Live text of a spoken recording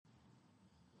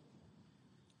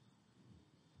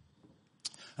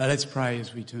Let's pray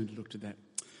as we turn to look to that.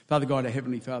 Father God, our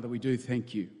Heavenly Father, we do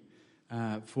thank you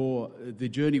for the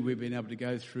journey we've been able to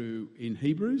go through in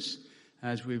Hebrews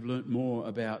as we've learnt more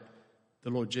about the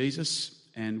Lord Jesus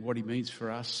and what he means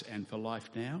for us and for life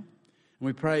now. And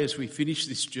we pray as we finish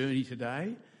this journey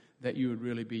today that you would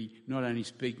really be not only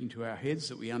speaking to our heads,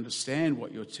 that we understand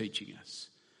what you're teaching us,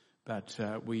 but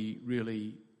we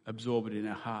really absorb it in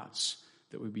our hearts,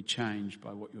 that we be changed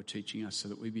by what you're teaching us so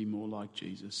that we be more like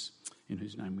Jesus, in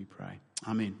whose name we pray.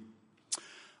 Amen.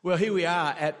 Well, here we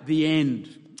are at the end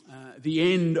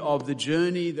of the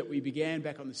journey that we began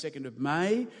back on the 2nd of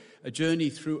May, a journey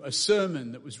through a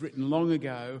sermon that was written long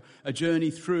ago, a journey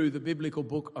through the biblical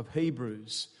book of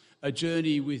Hebrews, a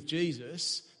journey with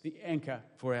Jesus, the anchor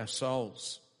for our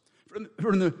souls.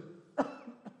 From the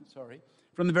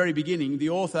very beginning,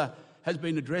 the author has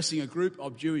been addressing a group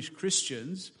of Jewish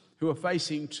Christians who are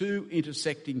facing two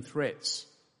intersecting threats.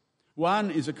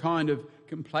 One is a kind of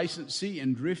complacency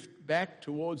and drift back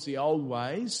towards the old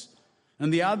ways,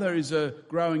 and the other is a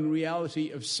growing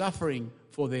reality of suffering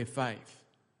for their faith.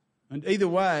 And either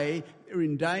way, they're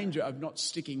in danger of not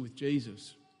sticking with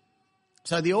Jesus.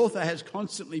 So the author has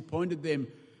constantly pointed them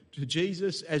to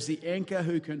Jesus as the anchor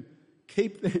who can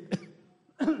keep them,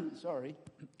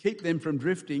 keep them from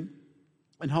drifting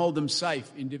and hold them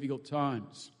safe in difficult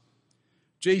times.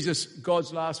 Jesus,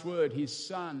 God's last word, his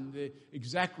Son, the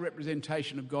exact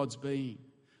representation of God's being,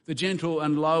 the gentle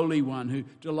and lowly one who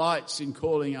delights in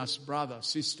calling us brother,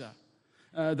 sister,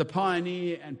 the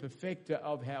pioneer and perfecter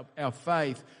of our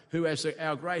faith, who as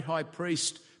our great high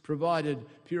priest provided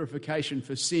purification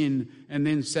for sin and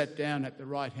then sat down at the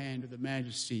right hand of the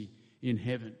majesty in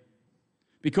heaven.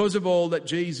 Because of all that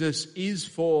Jesus is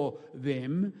for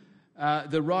them,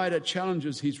 the writer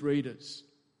challenges his readers.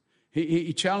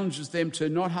 He challenges them to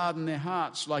not harden their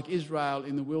hearts like Israel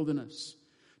in the wilderness,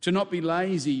 to not be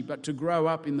lazy but to grow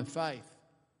up in the faith,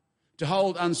 to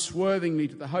hold unswervingly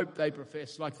to the hope they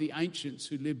profess like the ancients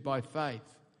who lived by faith,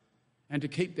 and to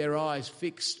keep their eyes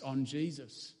fixed on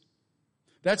Jesus.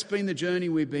 That's been the journey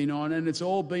we've been on, and it's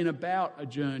all been about a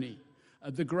journey,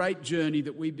 the great journey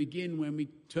that we begin when we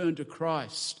turn to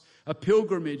Christ, a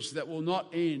pilgrimage that will not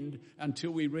end until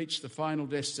we reach the final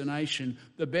destination,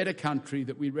 the better country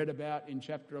that we read about in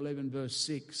chapter 11, verse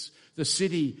 6, the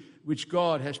city which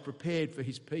God has prepared for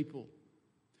his people.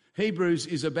 Hebrews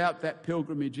is about that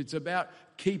pilgrimage. It's about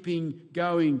keeping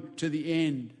going to the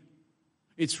end.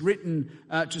 It's written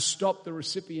to stop the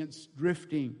recipients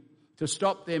drifting, to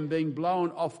stop them being blown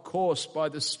off course by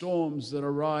the storms that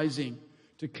are rising,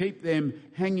 to keep them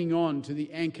hanging on to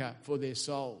the anchor for their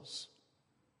souls.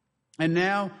 And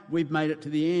now we've made it to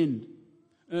the end,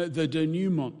 the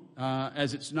denouement,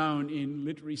 as it's known in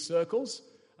literary circles.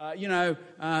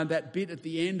 That bit at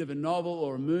the end of a novel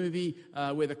or a movie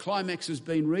where the climax has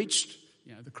been reached,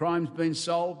 the crime's been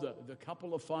solved, the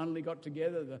couple have finally got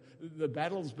together, the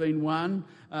battle's been won,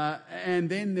 and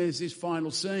then there's this final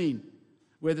scene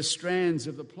where the strands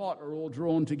of the plot are all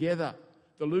drawn together.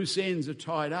 The loose ends are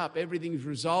tied up, everything's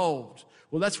resolved.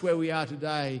 Well, that's where we are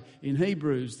today in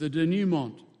Hebrews, the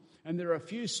denouement. And there are a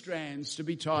few strands to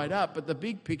be tied up, but the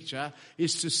big picture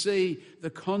is to see the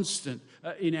constant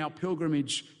in our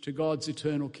pilgrimage to God's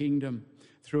eternal kingdom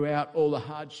throughout all the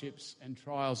hardships and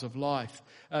trials of life,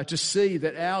 to see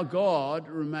that our God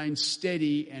remains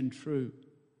steady and true,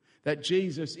 that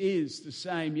Jesus is the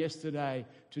same yesterday,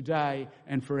 today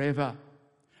and forever.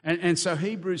 And so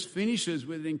Hebrews finishes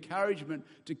with an encouragement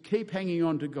to keep hanging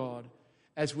on to God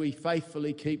as we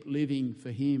faithfully keep living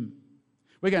for him.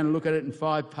 We're going to look at it in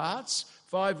 5 parts,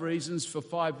 5 reasons for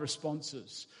 5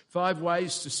 responses, 5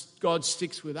 ways God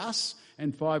sticks with us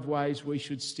and 5 ways we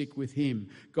should stick with him.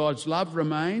 God's love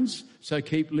remains, so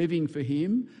keep living for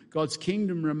him. God's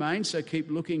kingdom remains, so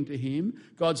keep looking to him.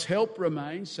 God's help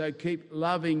remains, so keep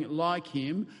loving like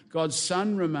him. God's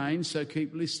Son remains, so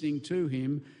keep listening to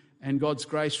him. And God's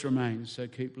grace remains, so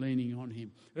keep leaning on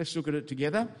him. Let's look at it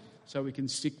together so we can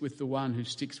stick with the one who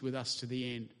sticks with us to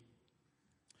the end.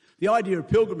 The idea of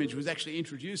pilgrimage was actually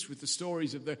introduced with the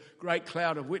stories of the great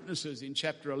cloud of witnesses in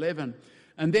chapter 11.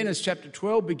 And then as chapter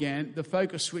 12 began, the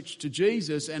focus switched to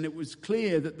Jesus, and it was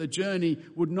clear that the journey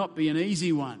would not be an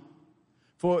easy one.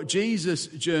 For Jesus'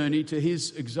 journey to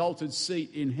his exalted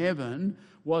seat in heaven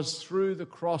was through the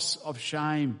cross of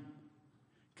shame.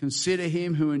 Consider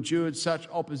him who endured such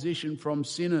opposition from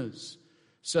sinners,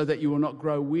 so that you will not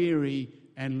grow weary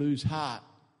and lose heart.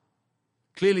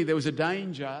 Clearly there was a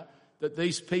danger that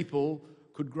these people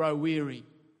could grow weary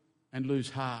and lose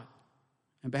heart.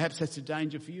 And perhaps that's a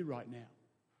danger for you right now.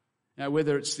 Now,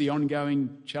 whether it's the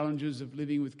ongoing challenges of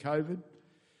living with COVID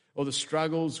or the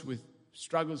struggles with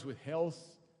health,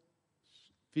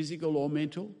 physical or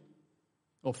mental,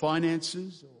 or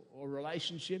finances, or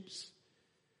relationships,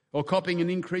 or copying an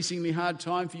increasingly hard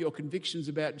time for your convictions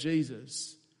about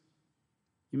Jesus,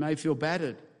 you may feel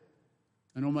battered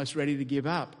and almost ready to give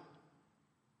up.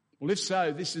 Well, if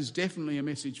so, this is definitely a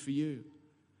message for you,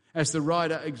 as the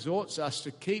writer exhorts us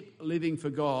to keep living for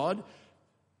God,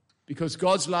 because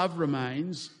God's love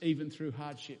remains even through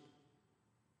hardship.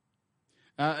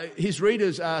 His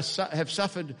readers have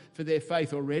suffered for their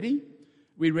faith already.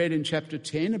 We read in chapter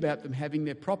 10 about them having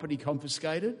their property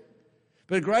confiscated.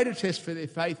 But a greater test for their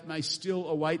faith may still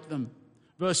await them.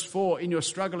 Verse 4, in your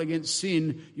struggle against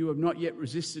sin, you have not yet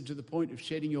resisted to the point of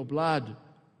shedding your blood.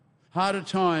 Harder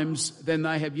times than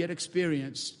they have yet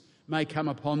experienced may come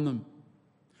upon them.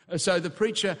 So the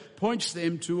preacher points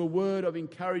them to a word of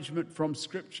encouragement from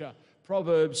Scripture.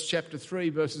 Proverbs chapter 3,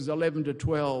 verses 11 to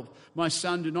 12. My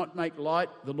son, do not make light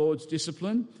the Lord's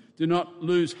discipline. Do not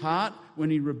lose heart when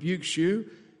he rebukes you,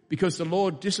 because the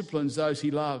Lord disciplines those he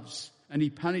loves, and he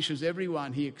punishes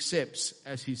everyone he accepts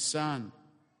as his son.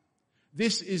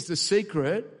 This is the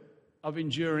secret of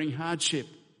enduring hardship,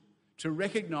 to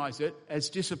recognise it as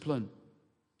discipline,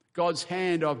 God's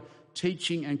hand of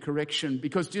teaching and correction,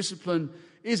 because discipline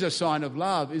is a sign of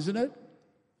love, isn't it?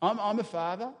 I'm a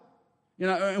father,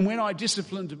 and when I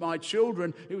disciplined my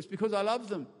children, it was because I loved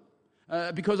them,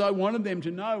 because I wanted them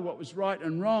to know what was right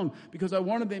and wrong, because I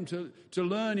wanted them to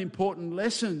learn important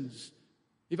lessons.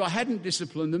 If I hadn't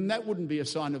disciplined them, that wouldn't be a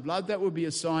sign of love. That would be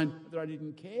a sign that I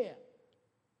didn't care.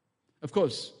 Of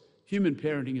course, human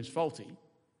parenting is faulty.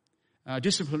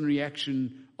 Disciplinary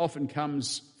action often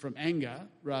comes from anger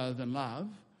rather than love.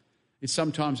 It's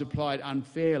sometimes applied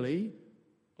unfairly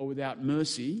or without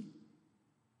mercy.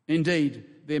 Indeed,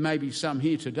 there may be some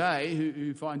here today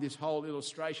who find this whole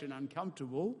illustration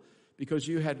uncomfortable because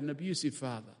you had an abusive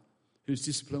father whose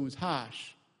discipline was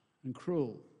harsh and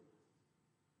cruel.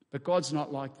 But God's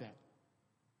not like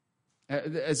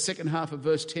that. The second half of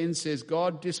verse 10 says,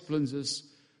 God disciplines us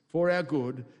for our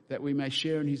good, that we may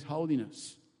share in his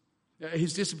holiness.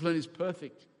 His discipline is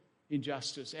perfect in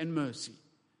justice and mercy.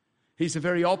 He's the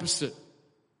very opposite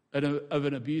of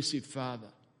an abusive father.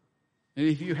 And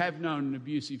if you have known an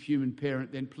abusive human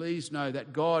parent, then please know that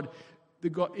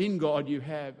in God you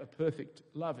have a perfect,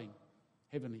 loving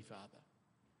Heavenly Father.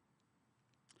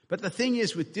 But the thing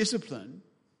is, with discipline,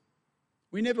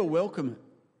 we never welcome it.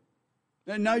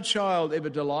 No child ever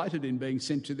delighted in being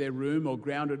sent to their room or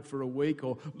grounded for a week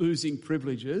or losing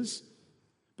privileges.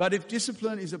 But if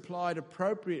discipline is applied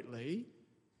appropriately,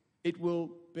 it will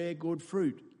bear good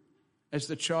fruit as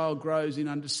the child grows in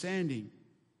understanding,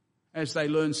 as they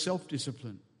learn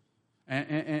self-discipline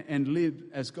and live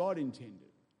as God intended.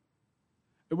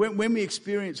 When we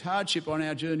experience hardship on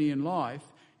our journey in life,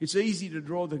 it's easy to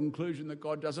draw the conclusion that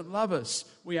God doesn't love us.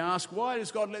 We ask, why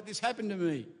does God let this happen to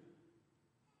me?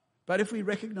 But if we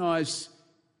recognise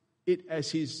it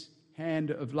as his hand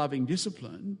of loving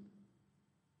discipline,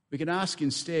 we can ask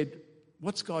instead,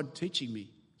 what's God teaching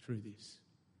me through this?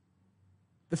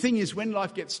 The thing is, when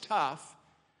life gets tough,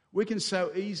 we can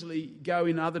so easily go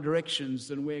in other directions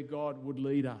than where God would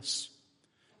lead us.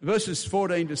 Verses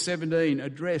 14 to 17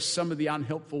 address some of the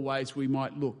unhelpful ways we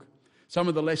might look, some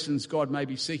of the lessons God may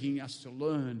be seeking us to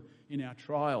learn in our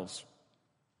trials.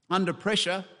 Under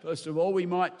pressure, first of all, we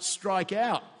might strike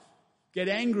out, get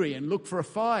angry and look for a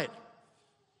fight.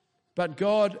 But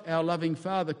God, our loving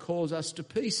Father, calls us to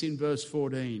peace in verse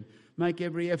 14. Make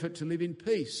every effort to live in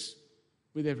peace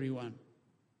with everyone.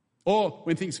 Or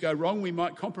when things go wrong, we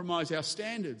might compromise our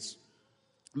standards,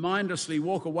 mindlessly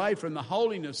walk away from the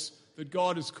holiness that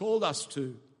God has called us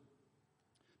to.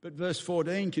 But verse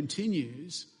 14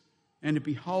 continues, and to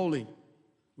be holy.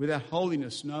 Without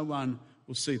holiness, no one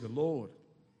will see the Lord.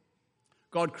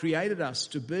 God created us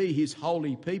to be his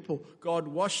holy people.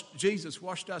 Jesus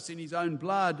washed us in his own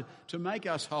blood to make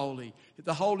us holy.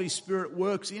 The Holy Spirit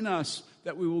works in us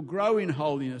that we will grow in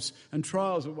holiness, and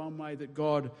trials are one way that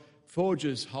God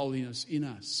forges holiness in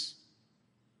us.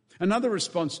 Another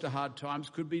response to hard times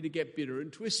could be to get bitter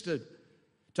and twisted,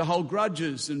 to hold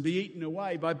grudges and be eaten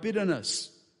away by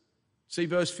bitterness. See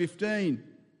verse 15.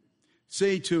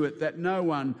 See to it that no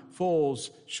one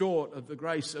falls short of the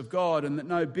grace of God, and that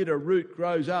no bitter root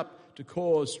grows up to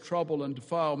cause trouble and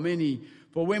defile many.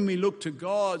 For when we look to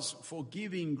God's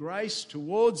forgiving grace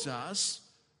towards us,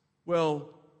 well,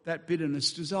 that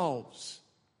bitterness dissolves.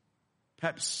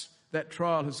 Perhaps that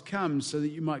trial has come so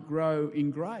that you might grow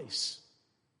in grace.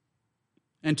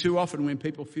 And too often when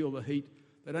people feel the heat,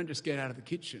 they don't just get out of the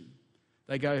kitchen.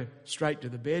 They go straight to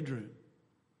the bedroom,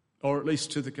 or at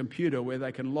least to the computer, where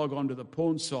they can log on to the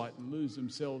porn site and lose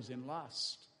themselves in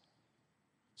lust.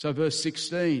 So verse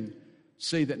 16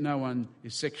 see that no one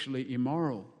is sexually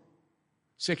immoral.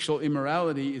 Sexual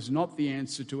immorality is not the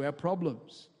answer to our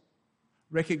problems.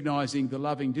 Recognising the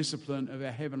loving discipline of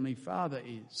our Heavenly Father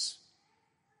is.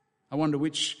 I wonder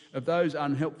which of those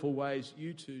unhelpful ways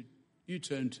you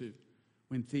turn to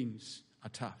when things are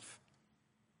tough.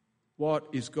 What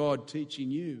is God teaching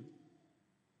you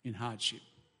in hardship?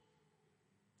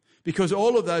 Because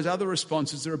all of those other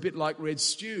responses are a bit like red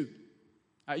stew.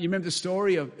 You remember the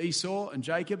story of Esau and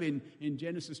Jacob in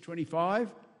Genesis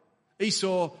 25?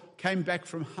 Esau came back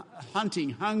from hunting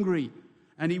hungry,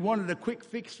 and he wanted a quick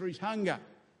fix for his hunger.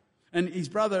 And his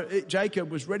brother Jacob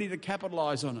was ready to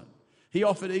capitalise on it. He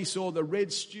offered Esau the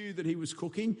red stew that he was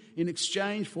cooking in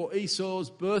exchange for Esau's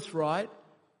birthright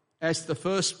as the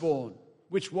firstborn,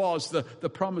 which was the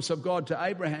promise of God to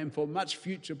Abraham for much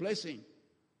future blessing.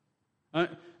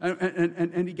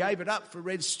 And he gave it up for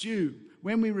red stew.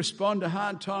 When we respond to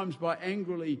hard times by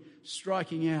angrily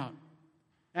striking out,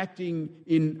 acting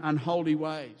in unholy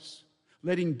ways,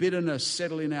 letting bitterness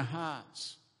settle in our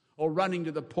hearts, or running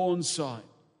to the porn site,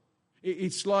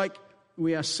 it's like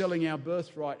we are selling our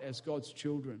birthright as God's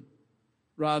children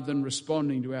rather than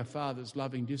responding to our Father's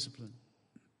loving discipline.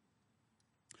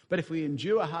 But if we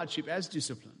endure hardship as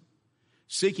discipline,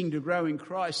 seeking to grow in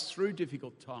Christ through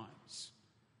difficult times,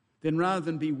 then rather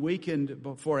than be weakened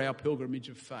for our pilgrimage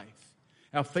of faith,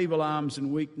 our feeble arms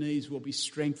and weak knees will be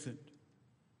strengthened.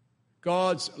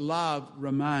 God's love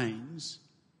remains,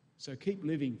 so keep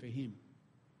living for Him.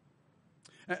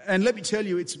 And let me tell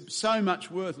you, it's so much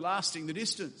worth lasting the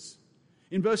distance.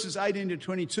 In verses 18 to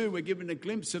 22, we're given a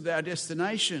glimpse of our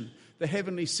destination, the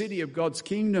heavenly city of God's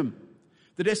kingdom.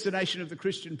 The destination of the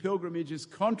Christian pilgrimage is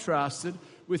contrasted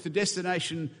with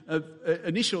the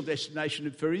initial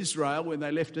destination for Israel when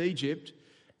they left Egypt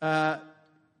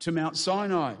to Mount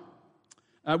Sinai.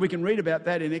 We can read about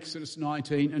that in Exodus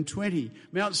 19 and 20.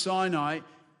 Mount Sinai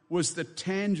was the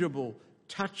tangible,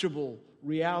 touchable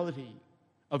reality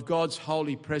of God's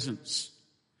holy presence,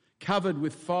 covered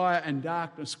with fire and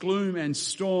darkness, gloom and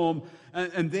storm.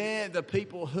 And there the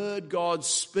people heard God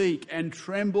speak and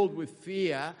trembled with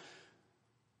fear,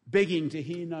 begging to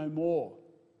hear no more.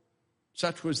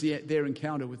 Such was their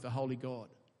encounter with the Holy God.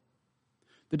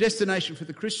 The destination for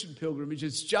the Christian pilgrimage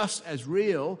is just as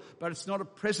real, but it's not a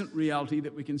present reality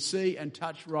that we can see and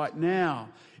touch right now.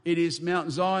 It is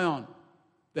Mount Zion,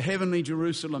 the heavenly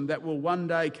Jerusalem that will one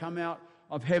day come out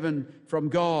of heaven from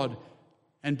God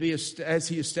and be as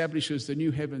He establishes the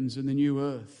new heavens and the new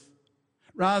earth.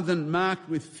 Rather than marked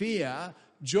with fear,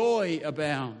 joy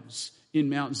abounds in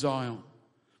Mount Zion,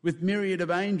 with myriad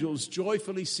of angels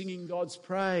joyfully singing God's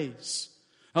praise,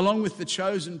 along with the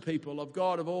chosen people of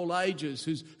God of all ages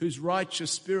whose righteous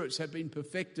spirits have been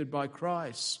perfected by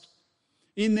Christ.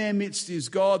 In their midst is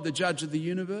God, the judge of the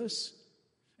universe,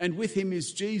 and with Him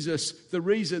is Jesus, the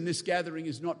reason this gathering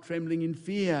is not trembling in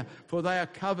fear, for they are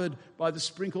covered by the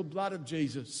sprinkled blood of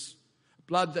Jesus,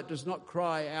 blood that does not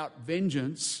cry out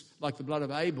vengeance like the blood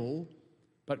of Abel,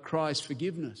 but cries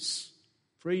forgiveness,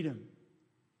 freedom,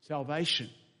 salvation.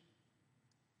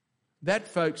 That,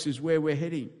 folks, is where we're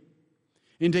heading.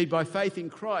 Indeed, by faith in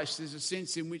Christ, there's a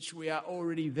sense in which we are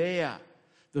already there.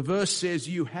 The verse says,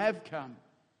 you have come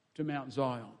to Mount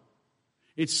Zion.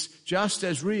 It's just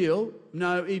as real,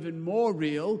 no, even more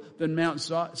real than Mount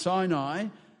Sinai.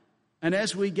 And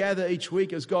as we gather each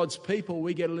week as God's people,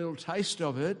 we get a little taste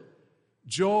of it.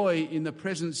 Joy in the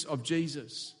presence of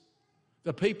Jesus.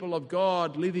 The people of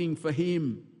God living for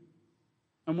Him.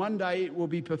 And one day it will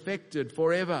be perfected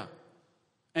forever.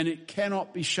 And it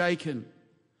cannot be shaken.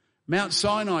 Mount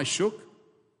Sinai shook.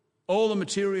 All the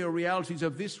material realities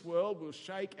of this world will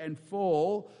shake and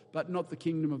fall, but not the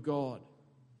kingdom of God.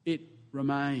 It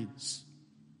remains.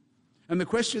 And the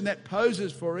question that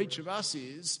poses for each of us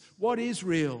is, what is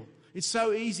real? It's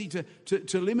so easy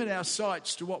to limit our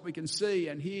sights to what we can see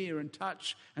and hear and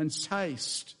touch and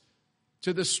taste,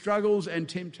 to the struggles and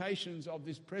temptations of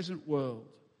this present world.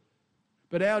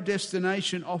 But our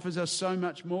destination offers us so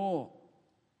much more.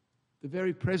 The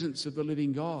very presence of the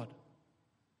living God.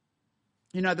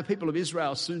 You know, the people of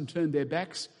Israel soon turned their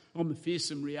backs on the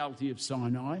fearsome reality of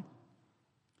Sinai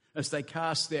as they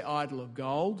cast their idol of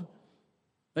gold.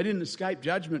 They didn't escape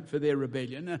judgment for their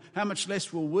rebellion. How much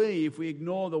less will we if we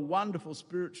ignore the wonderful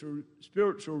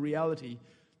spiritual reality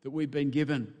that we've been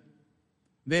given?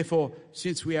 Therefore,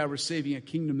 since we are receiving a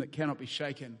kingdom that cannot be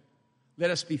shaken,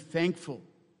 let us be thankful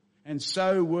and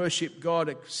so worship God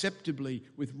acceptably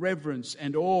with reverence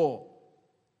and awe,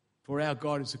 for our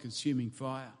God is a consuming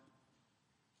fire.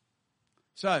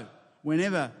 So,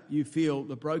 whenever you feel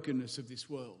the brokenness of this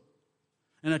world,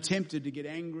 and are tempted to get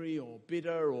angry or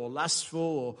bitter or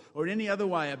lustful or in any other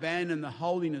way abandon the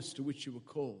holiness to which you were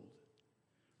called.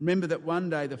 Remember that one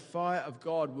day the fire of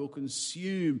God will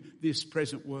consume this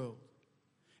present world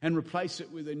and replace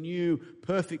it with a new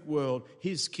perfect world,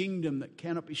 his kingdom that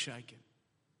cannot be shaken.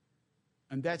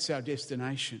 And that's our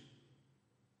destination.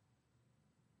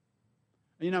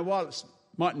 And you know, while it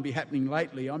mightn't be happening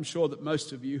lately, I'm sure that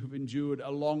most of you have endured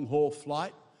a long-haul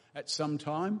flight at some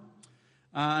time.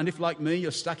 And if, like me,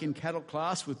 you're stuck in cattle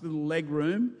class with little leg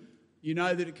room, you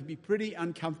know that it can be pretty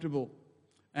uncomfortable.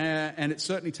 And it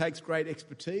certainly takes great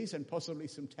expertise and possibly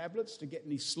some tablets to get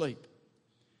any sleep.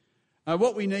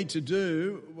 What we need to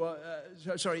do,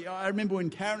 I remember when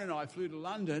Karen and I flew to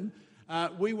London,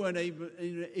 we weren't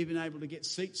even able to get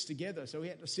seats together, so we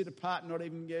had to sit apart and not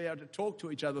even get able to talk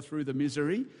to each other through the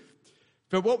misery.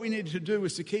 But what we needed to do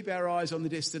was to keep our eyes on the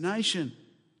destination,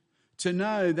 to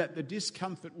know that the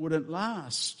discomfort wouldn't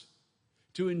last,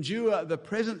 to endure the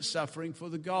present suffering for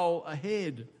the goal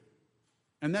ahead.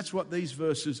 And that's what these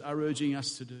verses are urging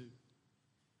us to do,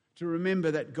 to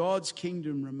remember that God's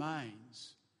kingdom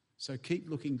remains, so keep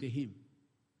looking to him.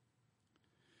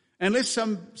 Unless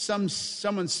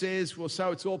someone says, well,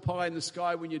 so it's all pie in the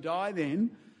sky when you die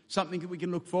then, something that we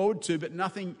can look forward to, but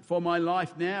nothing for my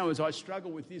life now as I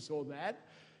struggle with this or that.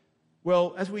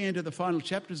 Well, as we enter the final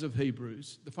chapters of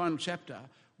Hebrews, the final chapter,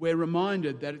 we're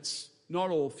reminded that it's not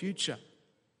all future.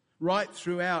 Right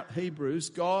throughout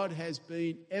Hebrews, God has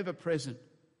been ever present.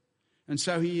 And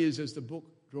so he is as the book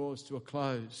draws to a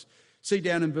close. See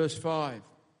down in verse 5.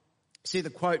 See the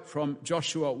quote from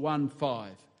Joshua 1:5.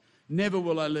 Never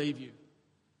will I leave you.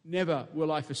 Never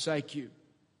will I forsake you.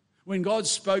 When God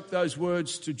spoke those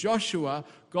words to Joshua,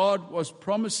 God was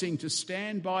promising to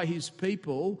stand by his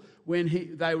people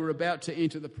when they were about to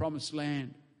enter the promised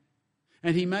land.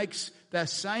 And he makes that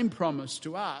same promise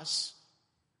to us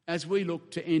as we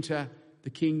look to enter the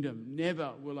kingdom.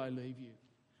 Never will I leave you.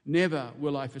 Never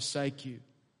will I forsake you.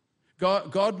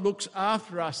 God looks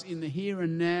after us in the here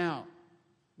and now.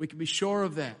 We can be sure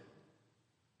of that.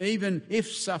 Even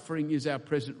if suffering is our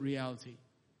present reality.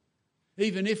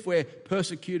 Even if we're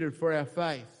persecuted for our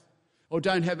faith, or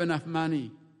don't have enough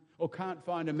money, or can't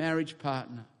find a marriage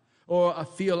partner, or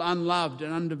feel unloved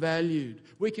and undervalued,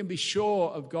 we can be sure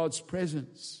of God's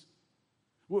presence.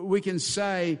 We can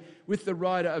say with the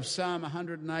writer of Psalm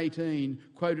 118,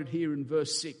 quoted here in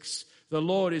verse 6, the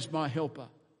Lord is my helper.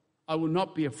 I will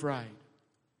not be afraid.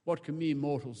 What can mere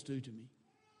mortals do to me?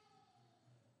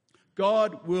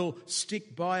 God will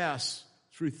stick by us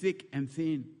through thick and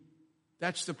thin.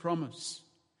 That's the promise.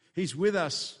 He's with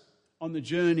us on the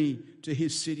journey to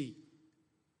his city.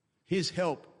 His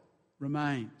help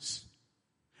remains.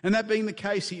 And that being the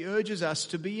case, he urges us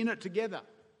to be in it together.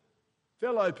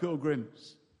 Fellow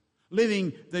pilgrims,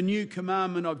 living the new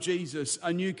commandment of Jesus,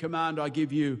 a new command I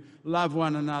give you, love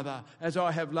one another. As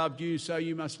I have loved you, so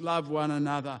you must love one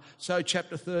another. So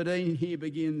chapter 13 here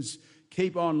begins,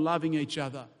 keep on loving each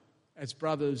other as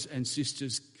brothers and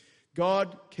sisters.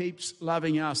 God keeps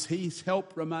loving us. His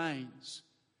help remains.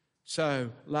 So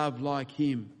love like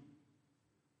him.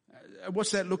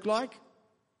 What's that look like?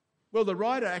 Well, the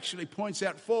writer actually points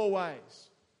out 4 ways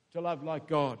to love like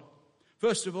God.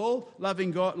 First of all,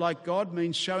 loving God like God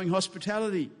means showing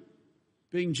hospitality,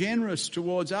 being generous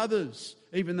towards others,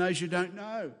 even those you don't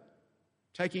know,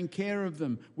 taking care of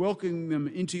them, welcoming them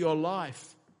into your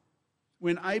life.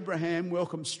 When Abraham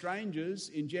welcomed strangers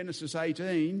in Genesis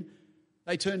 18,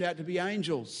 they turned out to be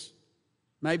angels.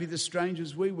 Maybe the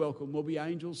strangers we welcome will be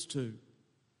angels too.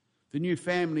 The new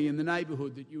family in the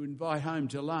neighbourhood that you invite home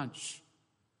to lunch.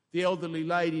 The elderly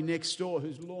lady next door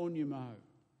whose lawn you mow.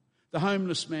 The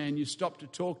homeless man you stop to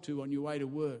talk to on your way to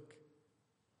work.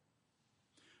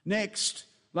 Next,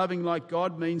 loving like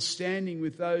God means standing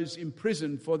with those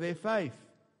imprisoned for their faith.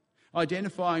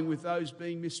 Identifying with those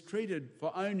being mistreated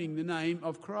for owning the name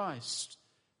of Christ.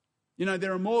 You know,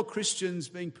 there are more Christians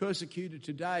being persecuted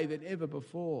today than ever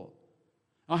before.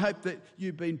 I hope that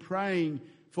you've been praying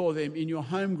for them in your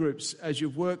home groups as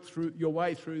you've worked through your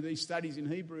way through these studies in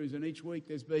Hebrews, and each week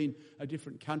there's been a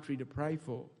different country to pray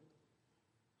for.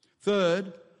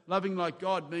 Third, loving like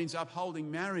God means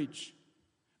upholding marriage.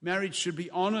 Marriage should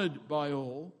be honoured by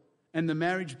all and the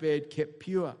marriage bed kept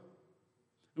pure.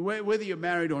 Whether you're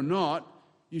married or not,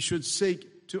 you should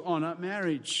seek to honour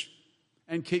marriage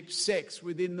and keep sex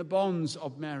within the bonds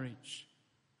of marriage.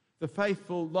 The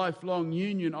faithful, lifelong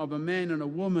union of a man and a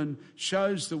woman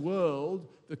shows the world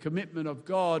the commitment of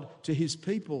God to his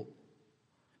people.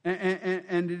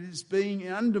 And it is being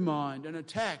undermined and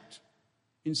attacked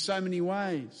in so many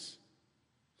ways.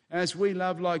 As we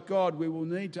love like God, we will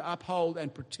need to uphold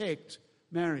and protect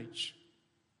marriage.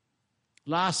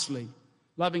 Lastly,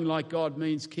 loving like God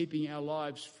means keeping our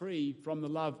lives free from the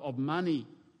love of money,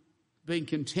 being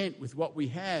content with what we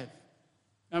have.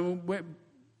 And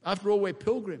after all, we're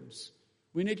pilgrims.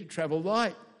 We need to travel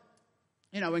light.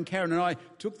 You know, when Karen and I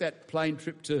took that plane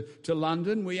trip to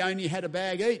London, we only had a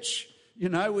bag each. You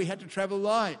know, we had to travel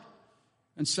light.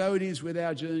 And so it is with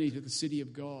our journey to the city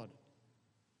of God.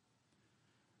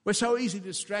 We're so easily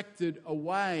distracted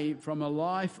away from a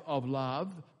life of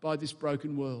love by this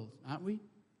broken world, aren't we?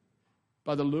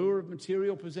 By the lure of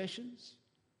material possessions,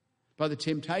 by the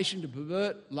temptation to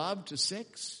pervert love to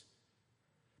sex,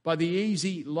 by the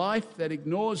easy life that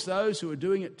ignores those who are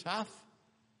doing it tough,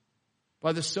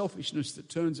 by the selfishness that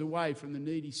turns away from the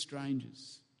needy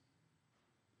strangers.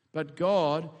 But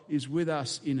God is with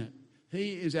us in it.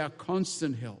 He is our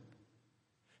constant help.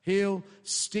 He'll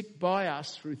stick by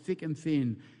us through thick and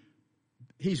thin.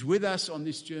 He's with us on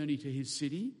this journey to his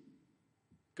city.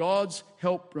 God's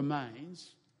help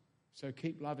remains, so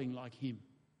keep loving like him.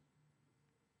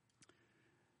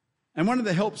 And one of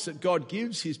the helps that God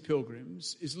gives his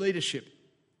pilgrims is leadership.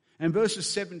 And verses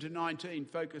 7 to 19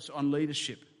 focus on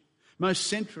leadership. Most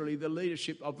centrally, the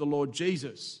leadership of the Lord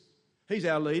Jesus. He's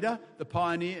our leader, the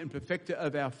pioneer and perfecter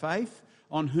of our faith,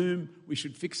 on whom we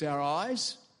should fix our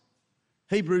eyes.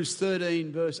 Hebrews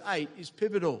 13 verse 8 is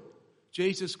pivotal.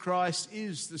 Jesus Christ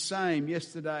is the same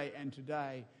yesterday and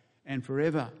today and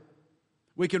forever.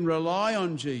 We can rely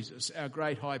on Jesus, our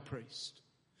great high priest.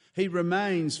 He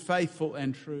remains faithful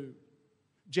and true,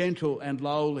 gentle and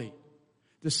lowly,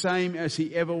 the same as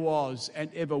he ever was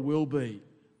and ever will be.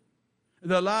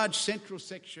 The large central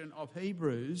section of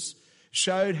Hebrews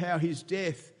showed how his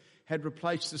death had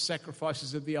replaced the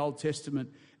sacrifices of the Old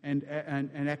Testament and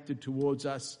acted towards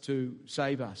us to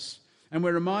save us. And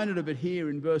we're reminded of it here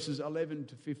in verses 11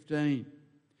 to 15.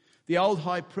 The old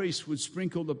high priest would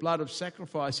sprinkle the blood of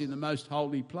sacrifice in the most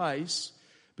holy place,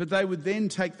 but they would then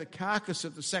take the carcass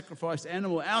of the sacrificed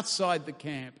animal outside the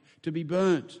camp to be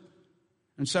burnt.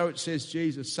 And so it says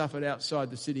Jesus suffered outside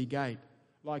the city gate,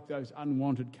 like those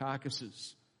unwanted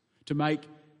carcasses, to make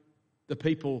the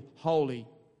people holy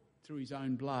through his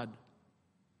own blood.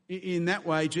 In that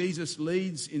way, Jesus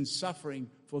leads in suffering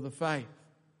for the faith.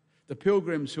 The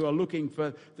pilgrims who are looking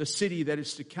for the city that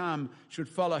is to come should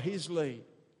follow his lead,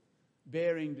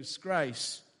 bearing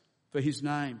disgrace for his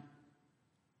name.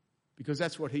 Because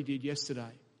that's what he did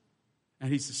yesterday.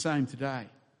 And he's the same today.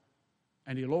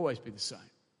 And he'll always be the same.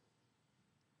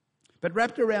 But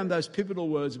wrapped around those pivotal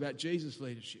words about Jesus'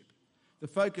 leadership, the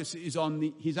focus is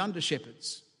on his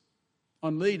under-shepherds,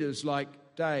 on leaders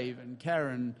like Dave and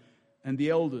Karen and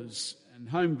the elders and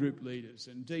home group leaders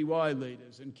and DY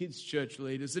leaders and kids church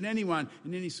leaders and anyone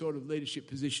in any sort of leadership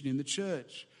position in the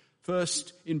church.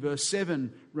 First, in verse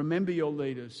 7, remember your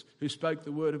leaders who spoke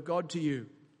the word of God to you.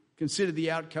 Consider the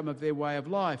outcome of their way of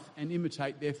life and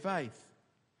imitate their faith.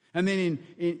 And then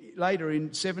later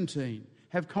in 17,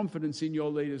 have confidence in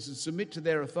your leaders and submit to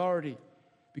their authority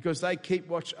because they keep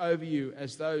watch over you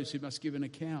as those who must give an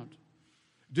account.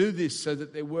 Do this so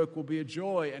that their work will be a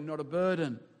joy and not a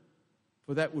burden,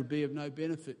 for that would be of no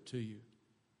benefit to you.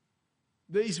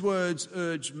 These words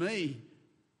urge me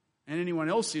and anyone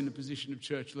else in a position of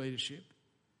church leadership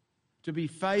to be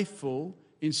faithful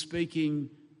in speaking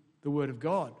the word of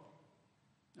God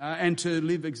and to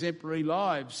live exemplary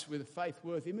lives with a faith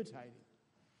worth imitating.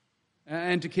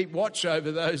 And to keep watch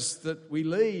over those that we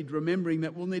lead, remembering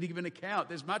that we'll need to give an account.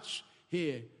 There's much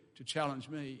here to challenge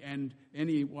me and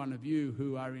any one of you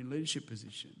who are in leadership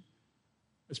position,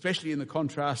 especially in the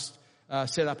contrast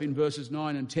set up in verses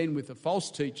 9 and 10 with the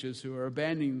false teachers who are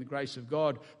abandoning the grace of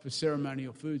God for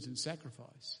ceremonial foods and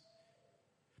sacrifice.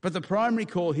 But the primary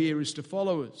call here is to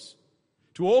followers,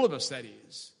 to all of us, that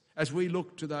is, as we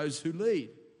look to those who lead.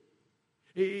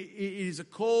 It is a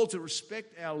call to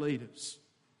respect our leaders,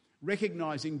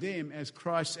 recognising them as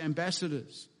Christ's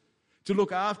ambassadors, to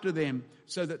look after them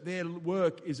so that their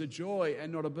work is a joy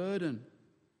and not a burden.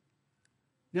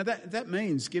 Now that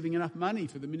means giving enough money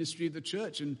for the ministry of the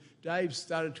church, and Dave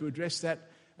started to address that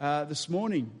this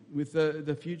morning with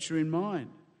the future in mind.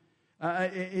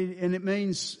 And it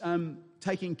means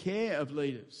taking care of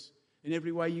leaders in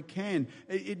every way you can.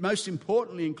 It most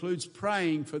importantly includes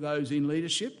praying for those in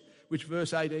leadership, which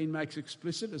verse 18 makes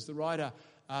explicit as the writer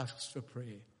asks for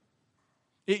prayer.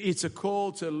 It's a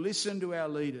call to listen to our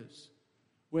leaders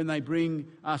when they bring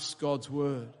us God's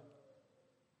word.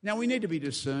 Now, we need to be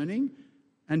discerning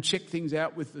and check things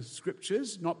out with the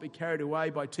scriptures, not be carried away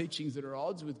by teachings that are at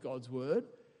odds with God's word.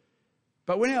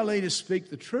 But when our leaders speak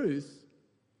the truth,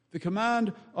 the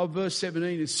command of verse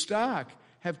 17 is stark.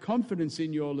 Have confidence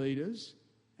in your leaders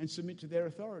and submit to their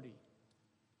authority.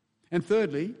 And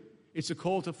thirdly, It's a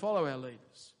call to follow our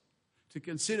leaders, to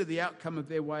consider the outcome of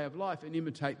their way of life and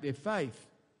imitate their faith.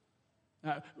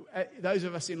 Those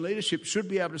of us in leadership should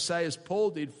be able to say, as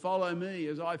Paul did, follow me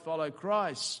as I follow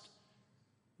Christ.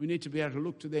 We need to be able to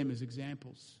look to them as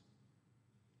examples.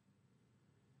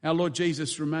 Our Lord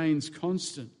Jesus remains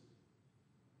constant,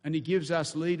 and he gives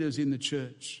us leaders in the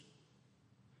church.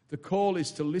 The call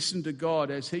is to listen to God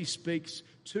as he speaks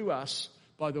to us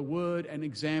by the word and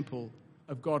example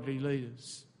of godly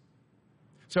leaders.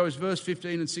 So as verse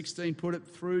 15 and 16 put it,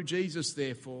 through Jesus,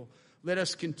 therefore, let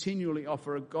us continually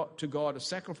offer to God a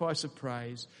sacrifice of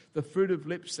praise, the fruit of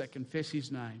lips that confess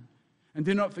his name. And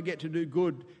do not forget to do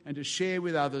good and to share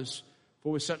with others,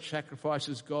 for with such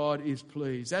sacrifices God is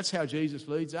pleased. That's how Jesus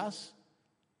leads us.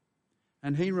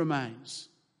 And he remains.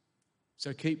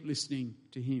 So keep listening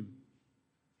to him.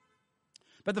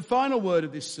 But the final word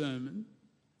of this sermon,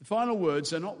 the final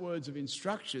words are not words of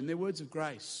instruction, they're words of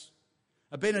grace.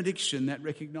 A benediction that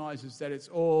recognises that it's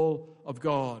all of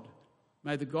God.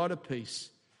 May the God of peace,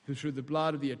 who through the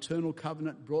blood of the eternal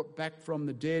covenant brought back from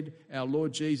the dead our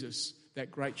Lord Jesus,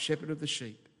 that great shepherd of the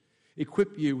sheep,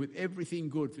 equip you with everything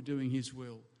good for doing his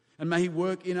will. And may he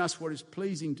work in us what is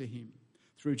pleasing to him,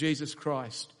 through Jesus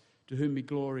Christ, to whom be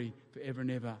glory forever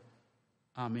and ever.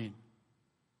 Amen.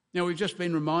 Now we've just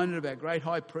been reminded of our great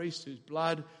high priest whose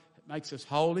blood makes us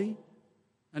holy.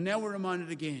 And now we're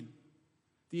reminded again,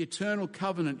 the eternal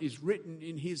covenant is written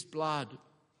in his blood.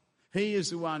 He is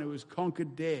the one who has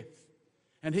conquered death.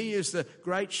 And he is the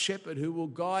great shepherd who will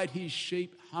guide his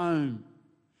sheep home,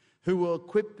 who will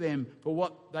equip them for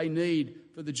what they need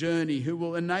for the journey, who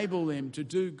will enable them to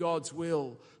do God's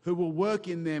will, who will work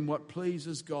in them what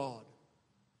pleases God.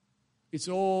 It's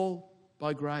all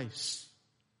by grace.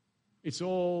 It's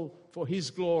all for his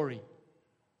glory,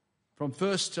 from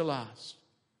first to last.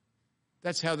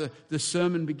 That's how the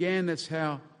sermon began. That's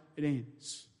how it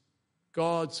ends.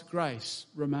 God's grace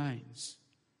remains.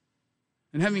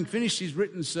 And having finished his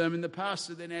written sermon, the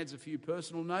pastor then adds a few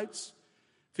personal notes,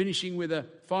 finishing with a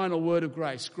final word of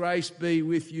grace. Grace be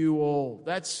with you all.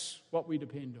 That's what we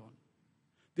depend on.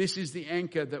 This is the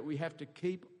anchor that we have to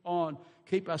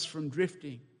keep us from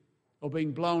drifting or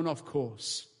being blown off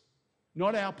course.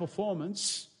 Not our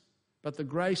performance, but the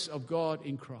grace of God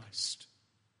in Christ.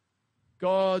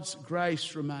 God's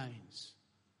grace remains.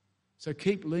 So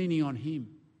keep leaning on him.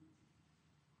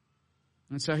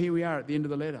 And so here we are at the end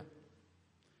of the letter.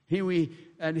 Here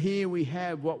we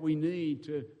have what we need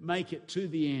to make it to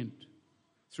the end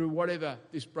through whatever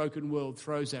this broken world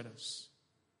throws at us.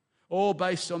 All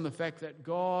based on the fact that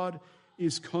God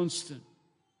is constant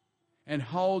and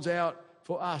holds out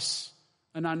for us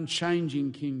an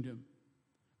unchanging kingdom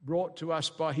brought to us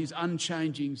by his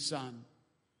unchanging Son,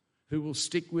 who will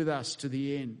stick with us to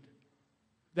the end.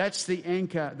 That's the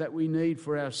anchor that we need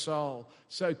for our soul.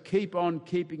 So keep on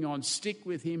keeping on. Stick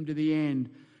with him to the end.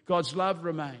 God's love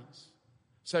remains.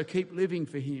 So keep living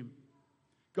for him.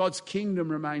 God's kingdom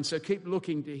remains. So keep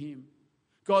looking to him.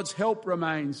 God's help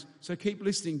remains. So keep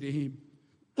listening to him.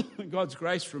 God's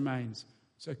grace remains.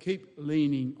 So keep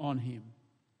leaning on him.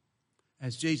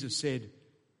 As Jesus said,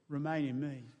 remain in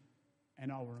me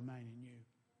and I will remain in you.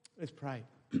 Let's pray.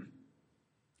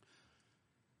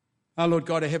 Our Lord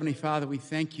God, our Heavenly Father, we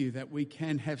thank you that we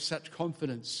can have such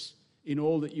confidence in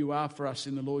all that you are for us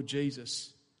in the Lord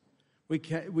Jesus. We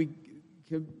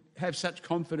can have such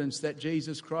confidence that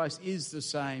Jesus Christ is the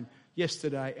same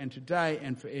yesterday and today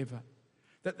and forever.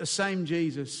 That the same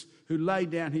Jesus who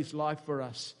laid down his life for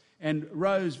us and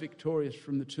rose victorious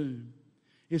from the tomb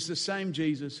is the same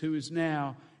Jesus who is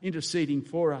now interceding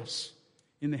for us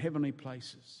in the heavenly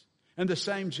places. And the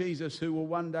same Jesus who will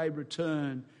one day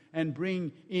return and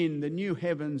bring in the new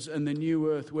heavens and the new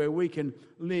earth where we can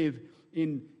live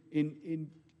in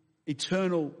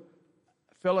eternal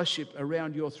fellowship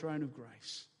around your throne of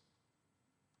grace.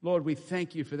 Lord, we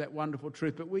thank you for that wonderful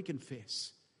truth, but we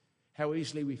confess how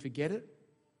easily we forget it.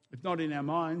 If not in our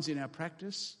minds, in our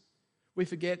practice. We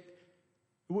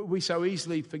so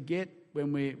easily forget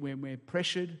when we're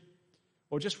pressured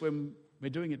or just when we're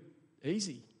doing it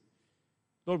easy.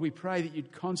 Lord, we pray that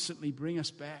you'd constantly bring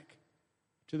us back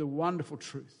to the wonderful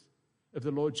truth of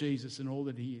the Lord Jesus and all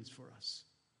that he is for us.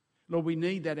 Lord, we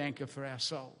need that anchor for our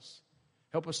souls.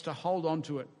 Help us to hold on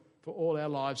to it for all our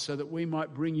lives so that we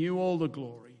might bring you all the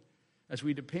glory as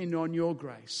we depend on your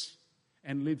grace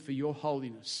and live for your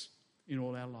holiness in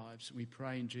all our lives. We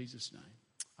pray in Jesus' name.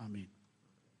 Amen.